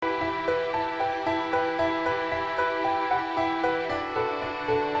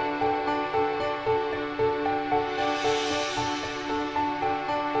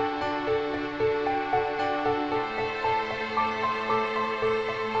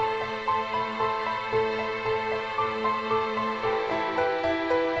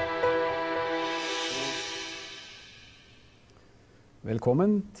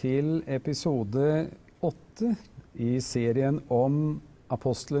Velkommen til episode 8 i serien om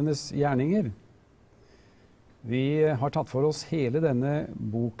Apostlenes gjerninger. Vi har tatt for oss hele denne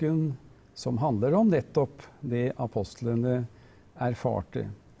boken som handler om nettopp det apostlene erfarte.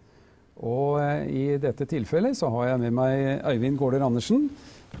 Og i dette tilfellet så har jeg med meg Øyvind Gårder Andersen.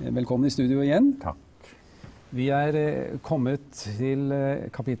 Velkommen i studio igjen. Takk. Vi er kommet til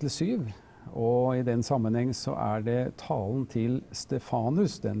kapittel 7. Og i den sammenheng så er det talen til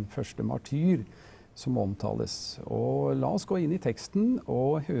Stefanus, den første martyr, som omtales. Og la oss gå inn i teksten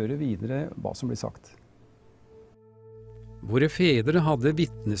og høre videre hva som blir sagt. Våre fedre hadde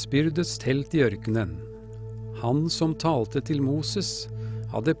vitnesbyrdets telt i ørkenen. Han som talte til Moses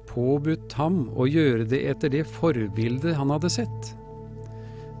hadde påbudt ham å gjøre det etter det forbildet han hadde sett.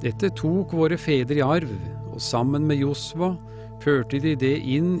 Dette tok våre fedre i arv, og sammen med Josva førte de det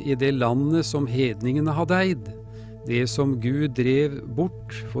inn i det landet som hedningene hadde eid, det som Gud drev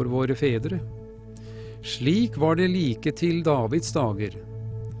bort for våre fedre. Slik var det like til Davids dager.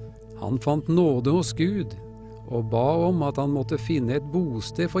 Han fant nåde hos Gud, og ba om at han måtte finne et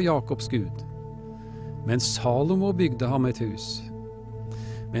bosted for Jakobs Gud. Men Salomo bygde ham et hus.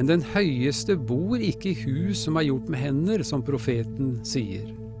 Men den høyeste bor ikke i hus som er gjort med hender, som profeten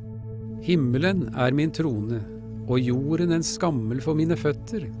sier. Himmelen er min trone, og jorden en skammel for mine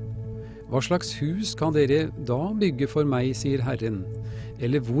føtter. Hva slags hus kan dere da bygge for meg, sier Herren,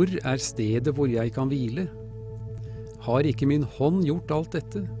 eller hvor er stedet hvor jeg kan hvile? Har ikke min hånd gjort alt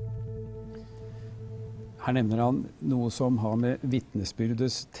dette? Her nevner han noe som har med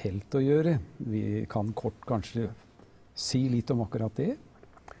vitnesbyrdets telt å gjøre. Vi kan kort kanskje si litt om akkurat det?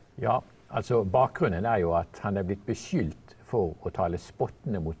 Ja, altså bakgrunnen er jo at han er blitt beskyldt for å tale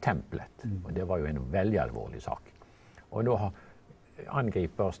spottende mot tempelet. Og det var jo en veldig alvorlig sak. Og nå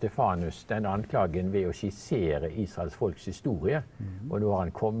angriper Stefanus den anklagen ved å skissere Israels folks historie. Og nå har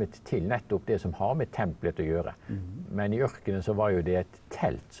han kommet til nettopp det som har med tempelet å gjøre. Men i ørkenen så var jo det et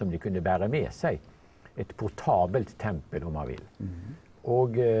telt som de kunne bære med seg. Et portabelt tempel, om man vil.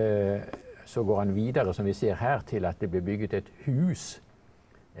 Og så går han videre, som vi ser her, til at det ble bygget et hus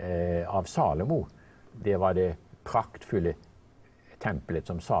av Salomo. Det var det praktfulle tempelet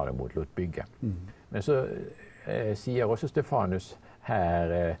som Salomo lot bygge. Men så sier også Stefanus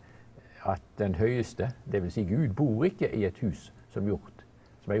her at den høyeste, det vil si Gud, bor ikke i et hus som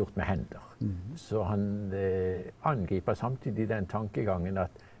er gjort med hender. Så han angriper samtidig den tankegangen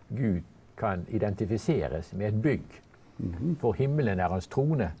at Gud kan identifiseres med et bygg. For himmelen er hans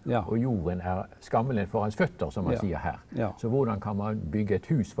trone, og jorden er skammelen for hans føtter, som han sier her. Så hvordan kan man bygge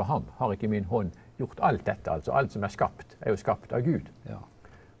et hus for ham? Har ikke min hånd gjort alt dette? Altså alt som er jo skapt av Gud.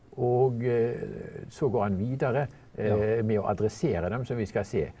 Og så går han videre med å adressere dem, som vi skal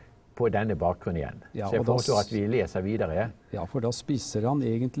se på denne bakgrunnen igjen. Så jeg foreslår at vi leser videre. Ja, for da spisser han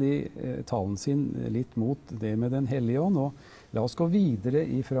egentlig talen sin litt mot det med den hellige ånd. Og la oss gå videre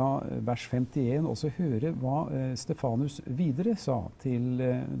fra vers 51 og så høre hva Stefanus videre sa til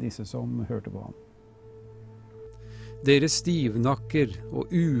disse som hørte på ham. Dere stivnakker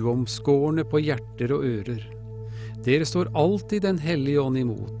og uomskårne på hjerter og ører. Dere står alltid den hellige ånd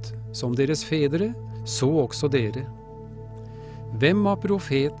imot. Som deres fedre, så også dere. Hvem av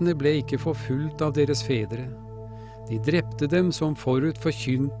profetene ble ikke forfulgt av deres fedre? De drepte dem som forut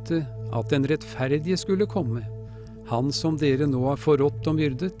forkynte at den rettferdige skulle komme, han som dere nå har forrådt og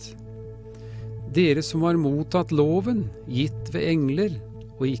myrdet. Dere som har mottatt loven, gitt ved engler,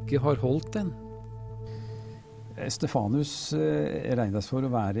 og ikke har holdt den. Stefanus regnes for å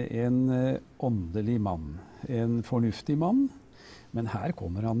være en åndelig mann, en fornuftig mann, men her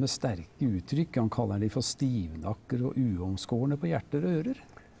kommer han med sterke uttrykk. Han kaller de for stivnakker og uomskårne på hjerter og ører.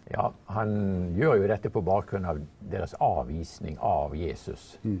 Ja, han gjør jo dette på bakgrunn av deres avvisning av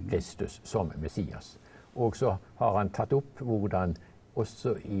Jesus Kristus som Messias. Og så har han tatt opp hvordan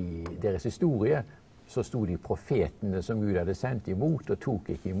også i deres historie så sto de profetene som Gud hadde sendt imot, og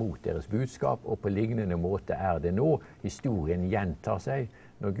tok ikke imot deres budskap, og på lignende måte er det nå. Historien gjentar seg.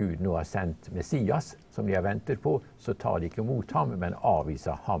 Når Gud nå har sendt Messias, som de har ventet på, så tar de ikke imot ham, men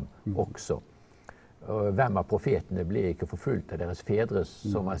avviser ham også. Og hvem av profetene ble ikke forfulgt av deres fedre,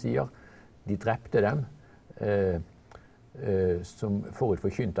 som han sier? De drepte dem, som forut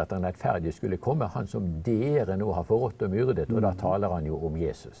forkynte at den rettferdige skulle komme, han som dere nå har forrådt og myrdet, og da taler han jo om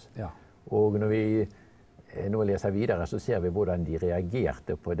Jesus. Og når vi nå leser videre, så ser vi hvordan de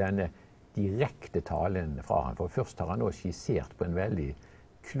reagerte på denne direkte talen fra ham. For først har han nå skissert på en veldig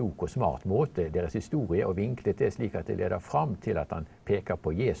klok og smart måte deres historie, og vinklet det slik at det leder fram til at han peker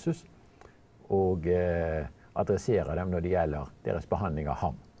på Jesus, og adresserer dem når det gjelder deres behandling av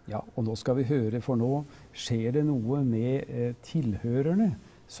ham. Ja, og nå skal vi høre, for nå skjer det noe med tilhørerne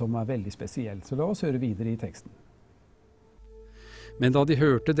som veldig spesielt. Så la oss høre videre i teksten. Men da de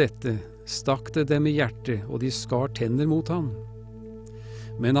hørte dette, stakk det dem i hjertet, og de skar tenner mot ham.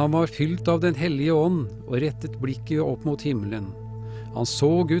 Men han var fylt av den hellige ånd, og rettet blikket opp mot himmelen. Han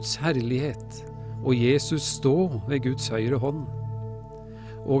så Guds herlighet, og Jesus stå ved Guds høyre hånd.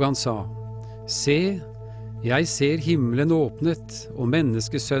 Og han sa, «Se, jeg ser himmelen åpnet, og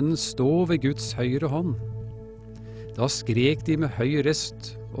menneskesønnen stå ved Guds høyre hånd.» Da skrek de med høy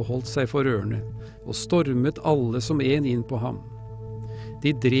røst og holdt seg for ørene, og stormet alle som en inn på ham.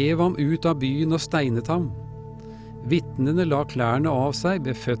 De drev ham ut av byen og steinet ham. Vitnene la klærne av seg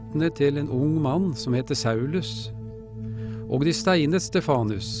ved føttene til en ung mann som heter Saulus. Og de steinet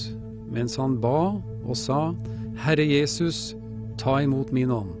Stefanus, mens han ba og sa, «Herre Jesus, ta imot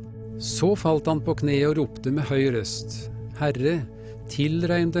min ånd.» Så falt han på kne og ropte med høy røst, «Herre,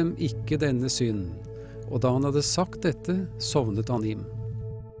 tilregn dem ikke denne synd.» Og da han hadde sagt dette, sovnet han inn.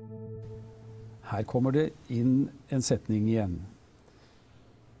 Her kommer det inn en setning igjen.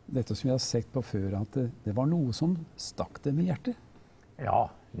 Dette som vi har sett på før, at det var noe som stakk dem i hjertet. Ja,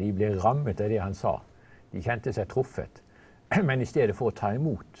 de ble rammet av det han sa. De kjente seg truffet. Men i stedet for å ta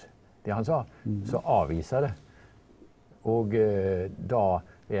imot det han sa, så avviser det. Og da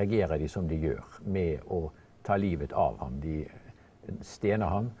reagerer de som de gjør, med å ta livet av ham. De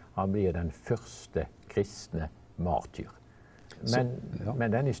stener ham. Han blir den første kristne martyr.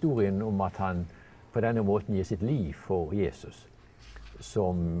 Men den historien om at han på denne måten gir sitt liv for Jesus,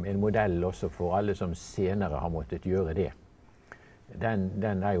 som en modell også for alle som senere har måttet gjøre det,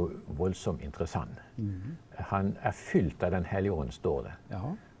 den jo voldsomt interessant. Han fylt av den hellige ånd, står det.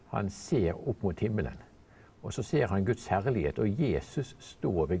 Ja. Han ser opp mot himmelen, og så ser han Guds herlighet, og Jesus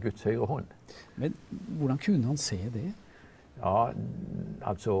står ved Guds høyre hånd. Men hvordan kunne han se det? Ja,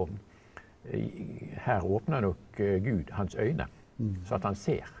 altså, her åpner nok Gud hans øyne, så at han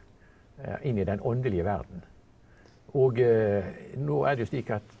ser inn i den åndelige verden. Og nå det jo slik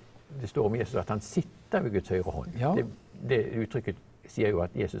at det står om Jesus at han sitter ved Guds høyre hånd. Ja. Det uttrykket sier jo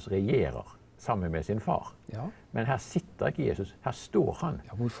at Jesus regjerer sammen med sin far. Ja. Men her sitter ikke Jesus, her står han.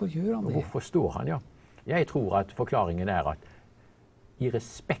 Ja, hvorfor gjør han det? Hvorfor står han, ja. Jeg tror at forklaringen at i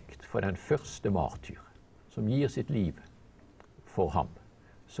respekt for den første martyr, som gir sitt liv for ham,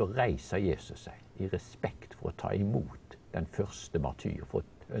 så reiser Jesus seg i respekt for å ta imot den første martyr, for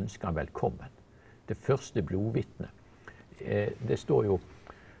å ønske han velkommen. Det første blodvitne. Det står jo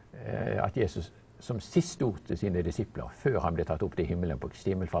at Jesus som siste ord til sine disipler, før han ble tatt opp til himmelen på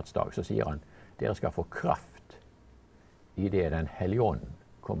himmelfartsdag, så sier han, dere skal få kraft i det den hellige ånden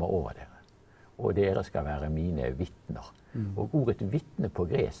kommer over dere. Og dere skal være mine vitner. Og ordet vitne på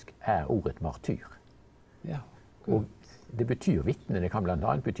gresk ordet martyr. Ja, og det betyr vitne, det kan blant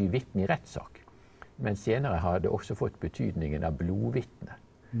annet bety vitne i rettssak. Men senere har det også fått betydningen av blodvitne.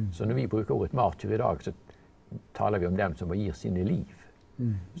 Så når vi bruker ordet martyr i dag, så taler vi om dem som gir sine liv.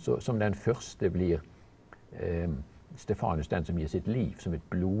 Så som den første blir Stefanus, den som gir sitt liv som et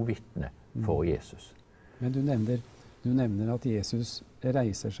blodvitne for Jesus. Men du nevner at Jesus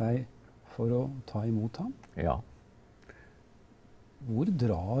reiser seg for å ta imot ham? Ja. Hvor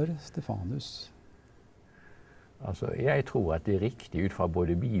drar Stefanus? Altså, jeg tror at det riktig ut fra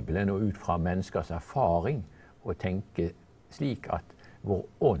både Bibelen og ut fra menneskers erfaring å tenke slik at vår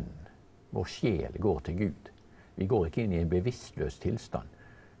ånd, vår sjel går til Gud. Vi går ikke inn i en bevisstløs tilstand.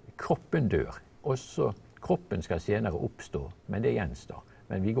 Kroppen dør. Også kroppen skal senere oppstå, men det gjenstår.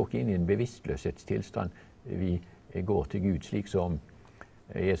 Men vi går ikke inn i en bevisstløshetstilstand. Vi går til Gud, slik som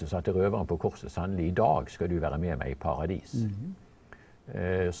Jesus sa til røveren på korset, sannelig, i dag skal du være med meg i paradis.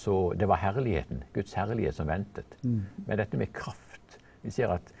 Så det var herligheten, Guds herlighet som ventet. Men dette med kraft, vi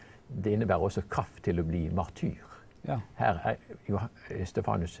ser at det innebærer også kraft til å bli martyr. Ja. Her jo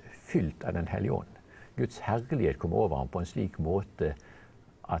Stefanus fylt av den hellige ånd. Guds herlighet kommer over ham på en slik måte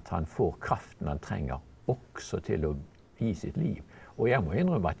at han får kraften han trenger også til å gi sitt liv. Og jeg må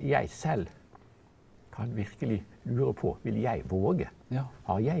innrømme at jeg selv kan virkelig lure på, vil jeg våge? Ja.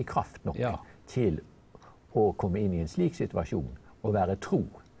 Har jeg kraft nok til å komme inn i en slik situasjon og være tro?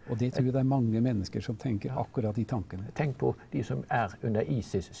 Og det tror jeg det mange mennesker som tenker akkurat de tankene. Tenk på de som under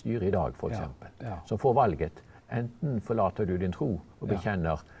ISIS styre i dag, for eksempel. Som får valget. Enten forlater du din tro og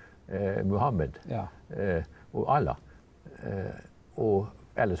bekjenner Muhammed og Allah, og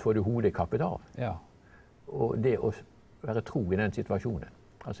ellers får du hodet kappet av. Ja. Og det å være tro i den situasjonen.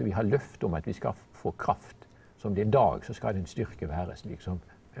 Altså vi har løfte om at vi skal få kraft. Som det en dag så skal den styrke være, slik som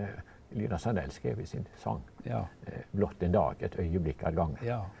Lina Sandell skrev i sin sang. Ja. Blott en dag, et øyeblikk av gangen.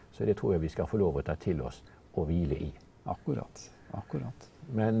 Ja. Så det tror jeg vi skal få lov å ta til oss og hvile i. Akkurat.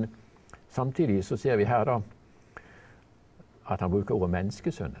 Men samtidig så ser vi her da at han bruker ordet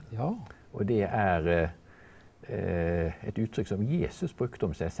menneskesønnen. Ja. Og det et uttrykk som Jesus brukte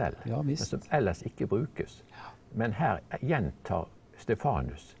om seg selv, Ja, men som ellers ikke brukes. Men her gjentar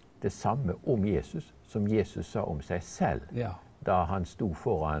Stefanus det samme om Jesus som Jesus sa om seg selv da han sto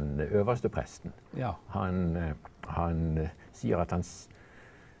foran øverstepresten. Ja. Han sier at han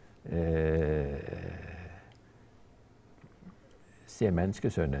ser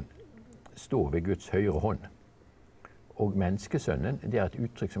menneskesønnen stå ved Guds høyre hånd. Og menneskesønnen, det et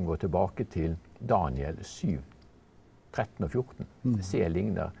uttrykk som går tilbake til Daniel 7, 13 og 14.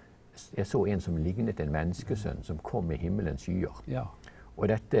 Jeg så en som lignet en menneskesønn som kom med himmelens skyer. Ja. Og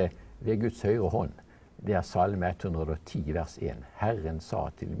dette ved Guds høyre hånd, det Salme 110 vers 1. Herren sa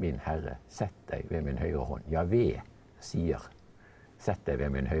til min Herre, sett deg ved min høyre hånd. Javé sier, sett deg ved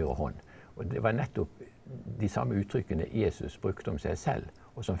min høyre hånd. Og det var nettopp de samme uttrykkene Jesus brukte om seg selv,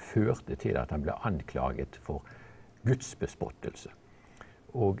 og som førte til at han ble anklaget for Guds bespottelse.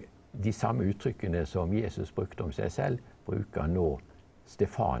 Og de samme uttrykkene som Jesus brukte om seg selv, bruker nå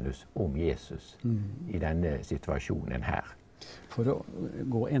Stefanus om Jesus i denne situasjonen her. For å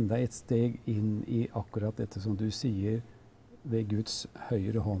gå enda et steg inn i akkurat dette som du sier, ved Guds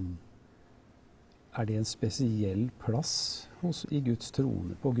høyre hånd, er det en spesiell plass på Guds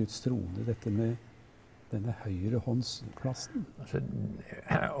trone, dette med denne høyrehåndsplassen?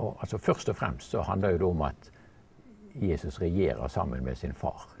 Altså først og fremst så handler det om at Jesus regjerer sammen med sin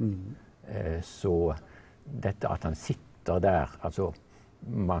far. Så dette at han sitter der, altså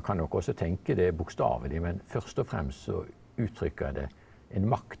man kan nok også tenke det bokstavelig, men først og fremst så uttrykker det en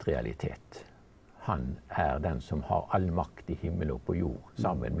maktrealitet. Han den som har all makt i himmel og på jord,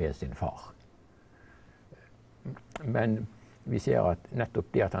 sammen med sin far. Men vi ser at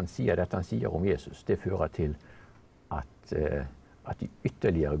nettopp det at han sier dette han sier om Jesus, det fører til at de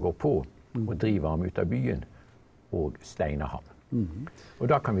ytterligere går på og driver ham ut av byen og steiner ham. Og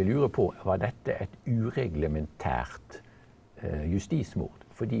da kan vi lure på, var dette et ureglementært justismord?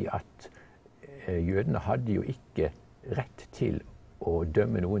 Fordi at jødene hadde jo ikke rett til å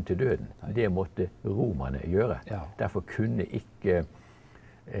dømme noen til døden. Det måtte romerne gjøre. Derfor kunne ikke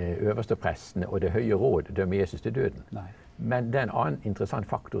øversteprestene og det høye råd dømme Jesus til døden. Men det en annen interessant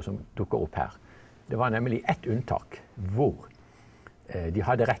faktor som dukker opp her. Det var nemlig ett unntak hvor de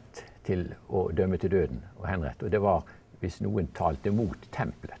hadde rett til å dømme til døden og henrette. Og det var hvis noen talte mot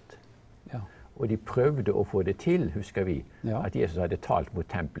tempelet. Og de prøvde å få det til, husker vi, at Jesus hadde talt mot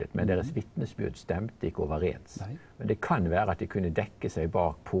tempelet, men deres vitnesbyrd stemte ikke overens. Men det kan være at de kunne dekke seg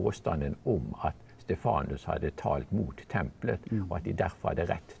bak påstanden om at Stefanus hadde talt mot tempelet, og at de derfor hadde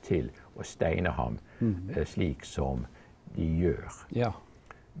rett til å steine ham slik som de gjør.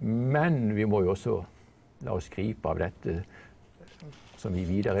 Men vi må jo også la oss gripe av dette som vi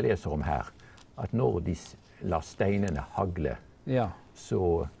videre leser om her, at når de lar steinene hagle, så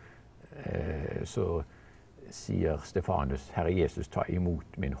sier Stefanus, Herre Jesus, ta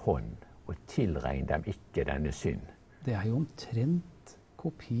imot min hånd og tilregn dem ikke denne synd. Det jo omtrent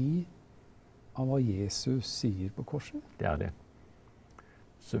kopi av hva Jesus sier på korset. Det det.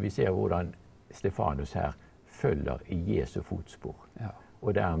 Så vi ser hvordan Stefanus her følger i Jesu fotspor.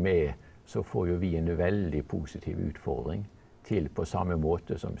 Og dermed så får jo vi en veldig positiv utfordring til på samme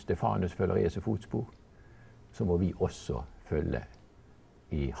måte som Stefanus følger Jesu fotspor, så må vi også følge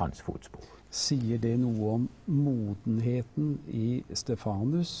i hans fotspor. Sier det noe om modenheten i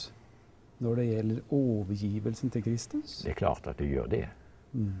Stefanus når det gjelder overgivelsen til Kristus? Det klart at det gjør det.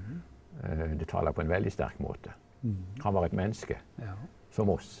 Det taler på en veldig sterk måte. Han var et menneske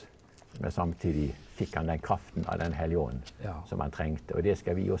som oss, men samtidig fikk han den kraften av den hellige ånd som han trengte. Og det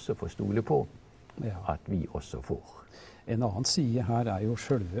skal vi også få stole på, at vi også får. En annen side her jo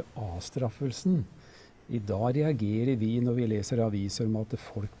selve avstraffelsen. I dag reagerer vi når vi leser aviser om at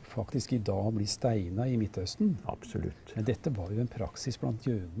folk faktisk i dag blir steina i Midtøsten. Absolutt. Men dette var jo en praksis blant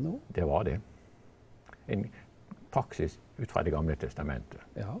jødene også. Det var det. En praksis ut fra Det gamle testamentet.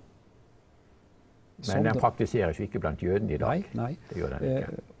 Men den praktiseres jo ikke blant jødene i dag. Nei. Det gjør den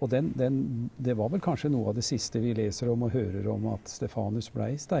ikke. Og det var vel kanskje noe av det siste vi leser om og hører om at Stefanus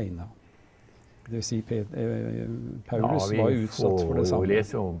ble steina. Det vil si Paulus var utsatt for det samme. Vi får jo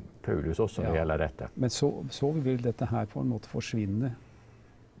lese om Paulus også når det gjelder dette. Men så vil dette her på en måte forsvinne,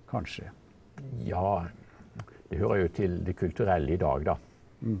 kanskje? Ja, det hører jo til det kulturelle i dag da.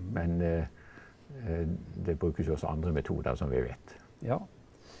 Men det brukes jo også andre metoder som vi vet. Ja.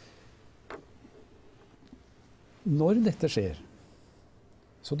 Når dette skjer,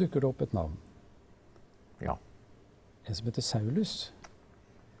 så dukker det opp et navn. Ja. En som heter Saulus.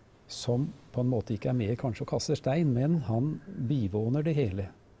 som på en måte ikke med kanskje å kaste stein, men han bivåner det hele.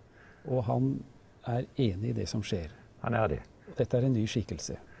 Og han enig i det som skjer. Han det. Dette en ny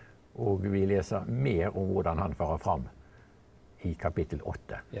skikkelse. Og vi leser mer om hvordan han farer fram i kapittel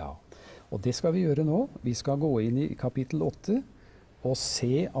 8. Ja, og det skal vi gjøre nå. Vi skal gå inn i kapittel 8 og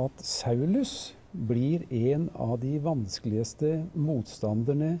se at Saulus blir en av de vanskeligste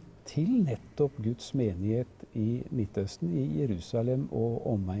motstanderne til nettopp Guds menighet i Midtøsten, i Jerusalem og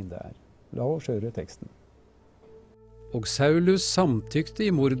omegn der. La oss høre teksten. Og Saulus samtykte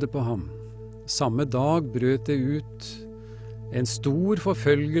i mordet på ham. Samme dag brøt det ut en stor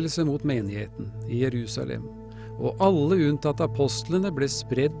forfølgelse mot menigheten i Jerusalem, og alle unntatt apostlene ble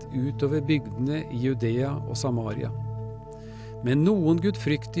spredd utover bygdene i Judea og Samaria. Men noen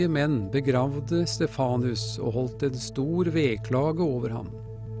gudfryktige menn begravde Stefanus og holdt en stor vedklage over ham.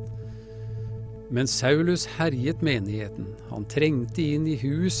 Men Saulus herjet menigheten. Han trengte inn i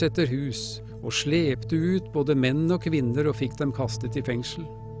hus etter hus og slepte ut både menn og kvinner og fikk dem kastet i fengsel.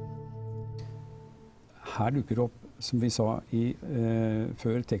 Her dukker opp, som vi sa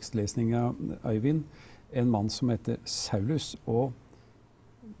før tekstlesningen, Øyvind, en mann som heter Saulus, og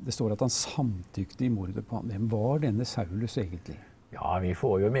det står at han samtykte i mordet på ham. Hvem var denne Saulus egentlig? Ja, vi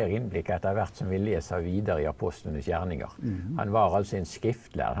får jo mer innblikk etter hvert som vi leser videre i Apostlenes Gjerninger. Han var altså en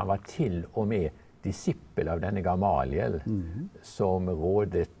skriftlærer. Han var til og med disippel av denne Gamaliel, som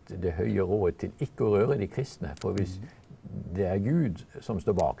rådet det høye råd til ikke å røre de kristne. For hvis det Gud som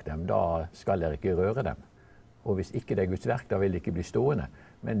står bak dem, da skal dere ikke røre dem. Og hvis ikke det Guds verk, da vil det ikke bli stående.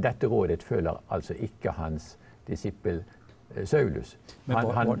 Men dette rådet følger altså ikke hans disippel Saulus. Men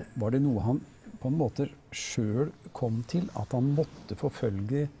var det noe han på en måte selv kom til, at han måtte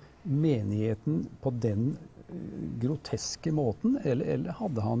forfølge menigheten på den groteske måten, eller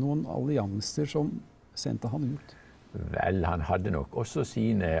hadde han noen allianser som sendte han ut? Vel, han hadde nok også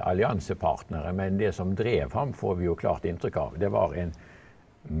sine alliansepartnere, men det som drev ham får vi jo klart inntrykk av. Det var en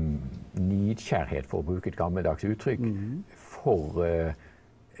nidkjærhet, for å bruke et gammeldags uttrykk, for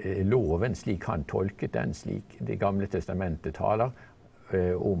loven slik han tolket den, slik det gamle testamentet taler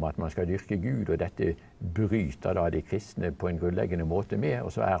om at man skal dyrke Gud, og dette bryter da de kristne på en grunnleggende måte med, og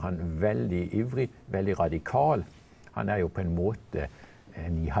så han veldig ivrig, veldig radikal. Han jo på en måte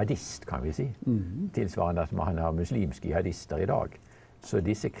en jihadist, kan vi si, tilsvarende at han har muslimske jihadister i dag. Så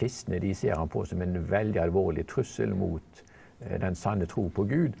disse kristne, de ser han på som en veldig alvorlig trussel mot den sanne tro på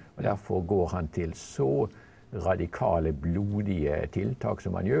Gud, og derfor går han til så radikale, blodige tiltak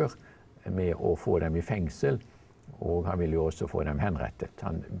som han gjør, med å få dem i fengsel, og han ville jo også få dem henrettet.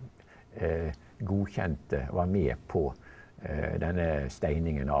 Han godkjente, var med på denne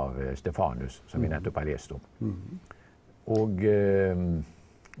steiningen av Stefanus, som vi nettopp har lest om. Og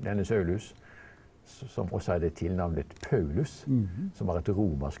denne Saulus, som også hadde tilnavnet Paulus, som var et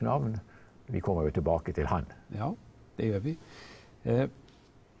romersk navn, vi kommer jo tilbake til han. Ja, det gjør vi.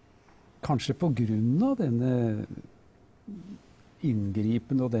 Kanskje på grunn av denne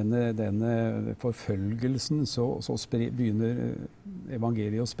inngripen og denne forfølgelsen, så begynner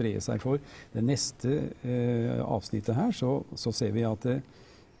evangeliet å spre seg for. Det neste avsnittet her, så ser vi at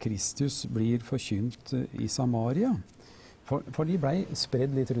Kristus blir forkynt i Samaria. For de ble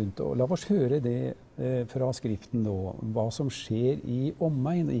spredd litt rundt. Og la oss høre det fra Skriften nå, hva som skjer i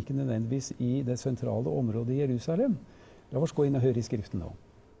omegn, ikke nødvendigvis i det sentrale området i Jerusalem. La oss gå inn og høre i Skriften nå.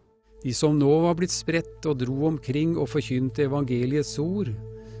 De som nå var blitt spredt og dro omkring og forkynte evangeliets ord.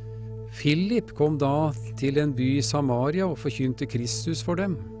 Philip kom da til en by i Samaria og forkynte Kristus for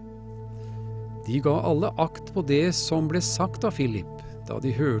dem. De ga alle akt på det som ble sagt av Philip, da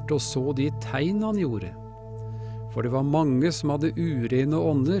de hørte og så de tegn han gjorde. For det var mange som hadde urene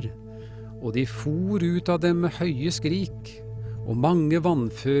ånder, og de for ut av dem med høye skrik, og mange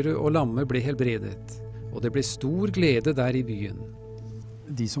vannføre og lamme ble helbredet, og det ble stor glede der i byen.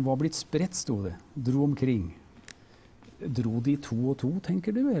 De som var blitt spredt, stod det, dro omkring. Dro de 2 og 2,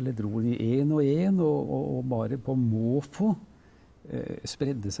 tenker du, eller dro de 1 og 1, og bare på måfå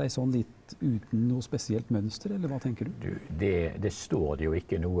spredde seg sånn litt uten noe spesielt mønster, eller hva tenker du? Det står det jo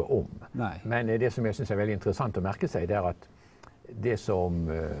ikke noe om. Nei. Men det som jeg synes veldig interessant å merke seg, det at det som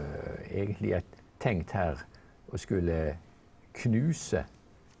egentlig tenkt her å skulle knuse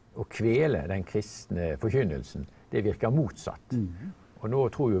og kvele den kristne forkynnelsen, det virker motsatt. Og nå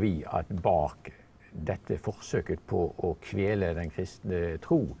tror jo vi at bak dette forsøket på å kvele den kristne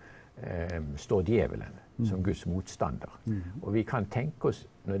tro står djevelen som Guds motstander. Og vi kan tenke oss,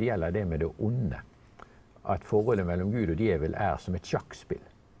 når det gjelder det med det onde, at forholdet mellom Gud og djevel som et sjakkspill.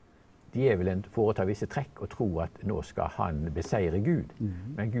 Djevelen foretar visse trekk og tror at nå skal han beseire Gud,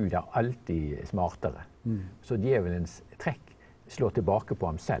 men Gud alltid smartere. Så djevelens trekk slår tilbake på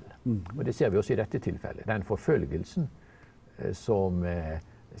ham selv. Og det ser vi også i dette tilfellet. Den forfølgelsen som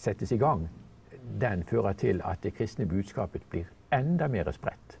settes i gang, den fører til at det kristne budskapet blir enda mer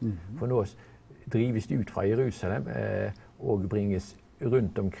spredt. For nå drives de ut fra Jerusalem og bringes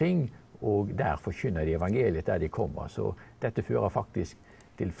rundt omkring, og der forkynner de evangeliet der de kommer. Så dette fører faktisk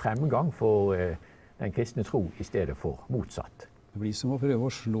til fremgang for den kristne tro i stedet for motsatt. Det blir som å prøve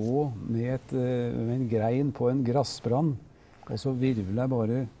å slå med en grein på en grassbrann, og så virvler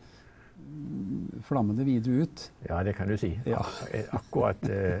bare flammene videre ut. Ja, det kan du si. Ja. Akkurat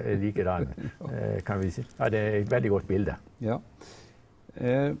likedan, kan vi si. Ja, det er et veldig godt bilde. Ja.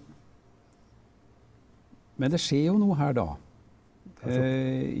 Men det skjer jo noe her da,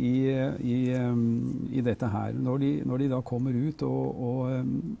 i dette her. Når de da kommer ut,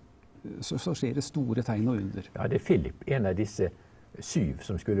 så skjer det store tegn og under. Ja, det er Philip, en av disse 7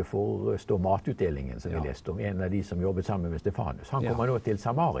 som skulle forestå matutdelingen, som vi leste om. En av de som jobbet sammen med Stefanus. Han kommer nå til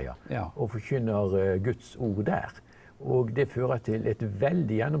Samaria og forkynner Guds ord der. Og det fører til et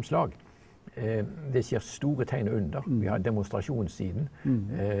veldig gjennomslag. Det skjer store tegn og under. Vi har demonstrasjonssiden.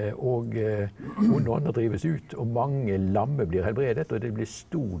 Og onde ånder drives ut, og mange lamme blir helbredet, og det blir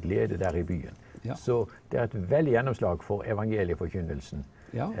stor glede der i byen. Ja. Så det er et veldig gjennomslag for evangelieforkynnelsen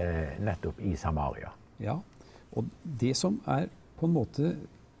nettopp i Samaria. Ja, og det som er på en måte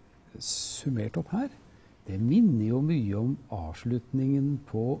summert opp her, det minner jo mye om avslutningen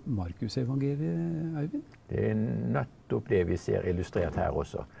på Markus-evangeliet, Eivind. Det er nettopp det vi ser illustrert her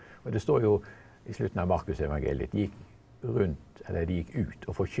også. Og det står jo i slutten av Markus-evangeliet, de gikk ut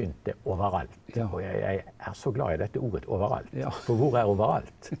og forkynte overalt. Ja. Og jeg er så glad i dette ordet overalt. Ja. For hvor er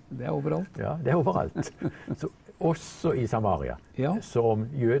overalt? Det er overalt. Ja, det er overalt. Så også i Samaria, som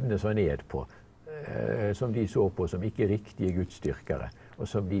jødene så ned på, som de så på som ikke riktige gudsdyrkere, og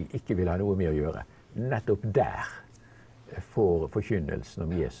som de ikke vil ha noe med å gjøre. Nettopp der får forkynnelsen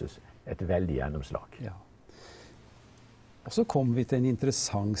om Jesus et veldig gjennomslag. Ja. Og så kommer vi til en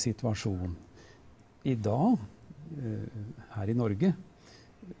interessant situasjon. I dag, her i Norge,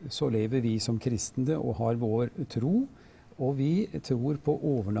 så lever vi som kristne og har vår tro, og vi tror på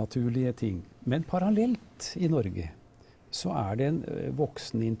overnaturlige ting. Men parallelt i Norge så er det en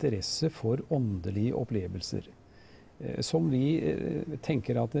voksende interesse for åndelige opplevelser, som vi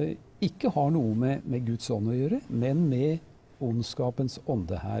tenker at det ikke har noe med Guds ånd å gjøre, men med ondskapens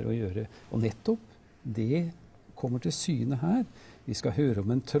ånde her å gjøre. Og nettopp det kommer til syne her. Vi skal høre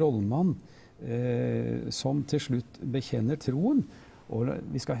om en trollmann som til slutt bekjenner troen, og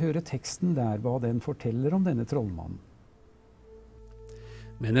vi skal høre teksten der, hva den forteller om denne trollmannen.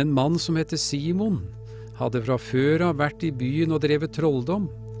 Men en mann som heter Simon hadde fra før av vært i byen og drevet trolldom,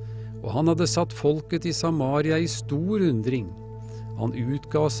 og han hadde satt folket i Samaria i stor undring. Han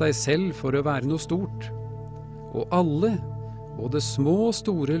utga seg selv for å være noe stort. Og alle, både små og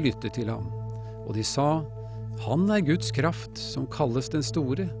store, lyttet til ham. Og de sa, han er Guds kraft som kalles den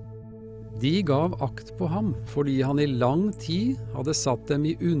store. De gav akt på ham, fordi han i lang tid hadde satt dem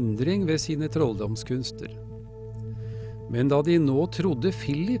i undring ved sine trolldomskunster. Men da de nå trodde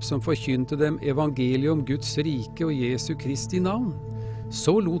Philip som forkynte dem evangeliet om Guds rike og Jesu Kristi navn,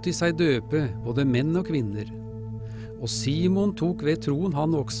 så lot de seg døpe, både menn og kvinner. Og Simon tok ved troen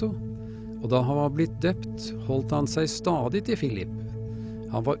han også, og da han var blitt døpt, holdt han seg stadig til Philip.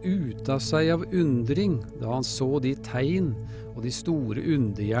 Han var ute av seg av undring da han så de tegn og de store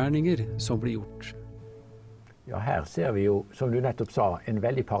undergjerninger som ble gjort. Ja, her ser vi jo, som du nettopp sa, en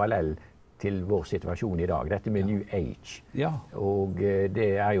veldig parallell til vår situasjon i dag. Dette med New Age. Ja. Og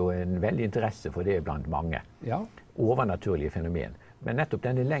det er jo en veldig interesse for det blant mange. Ja. Overnaturlige fenomen. Men nettopp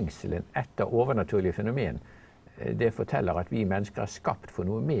denne lengselen etter overnaturlige fenomen, det forteller at vi mennesker er skapt for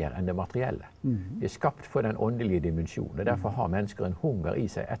noe mer enn det materielle. Vi er skapt for den åndelige dimensjonen, og derfor har mennesker en hunger i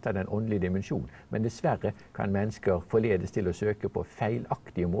seg etter den åndelige dimensjonen. Men dessverre kan mennesker forledes til å søke på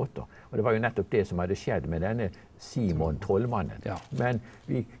feilaktige måter. Og det var jo nettopp det som hadde skjedd med denne Simon, trollmannen. Ja. Men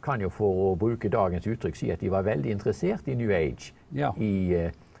vi kan jo for å bruke dagens uttrykk si at de var veldig interessert i New Age i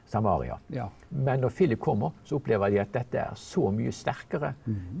Samaria. Ja. Men når Philip kommer, så opplever de at dette er så mye sterkere.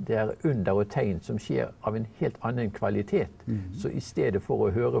 Det er under og tegn som skjer av en helt annen kvalitet. Så i stedet for å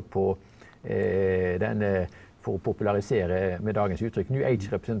høre på denne, for å popularisere med dagens uttrykk, New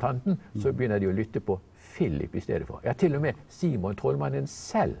Age-representanten, så begynner de å lytte på Philip i stedet for. Ja, til og med Simon, trollmannen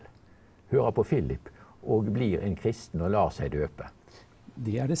selv, hører på Philip og blir en kristen og lar seg døpe.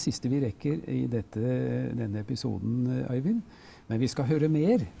 Det er det siste vi rekker i denne episoden, Eivind. Men vi skal høre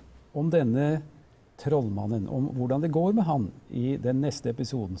mer om denne trollmannen, om hvordan det går med han i den neste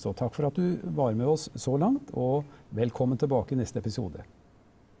episoden. Så takk for at du var med oss så langt, og velkommen tilbake i neste episode.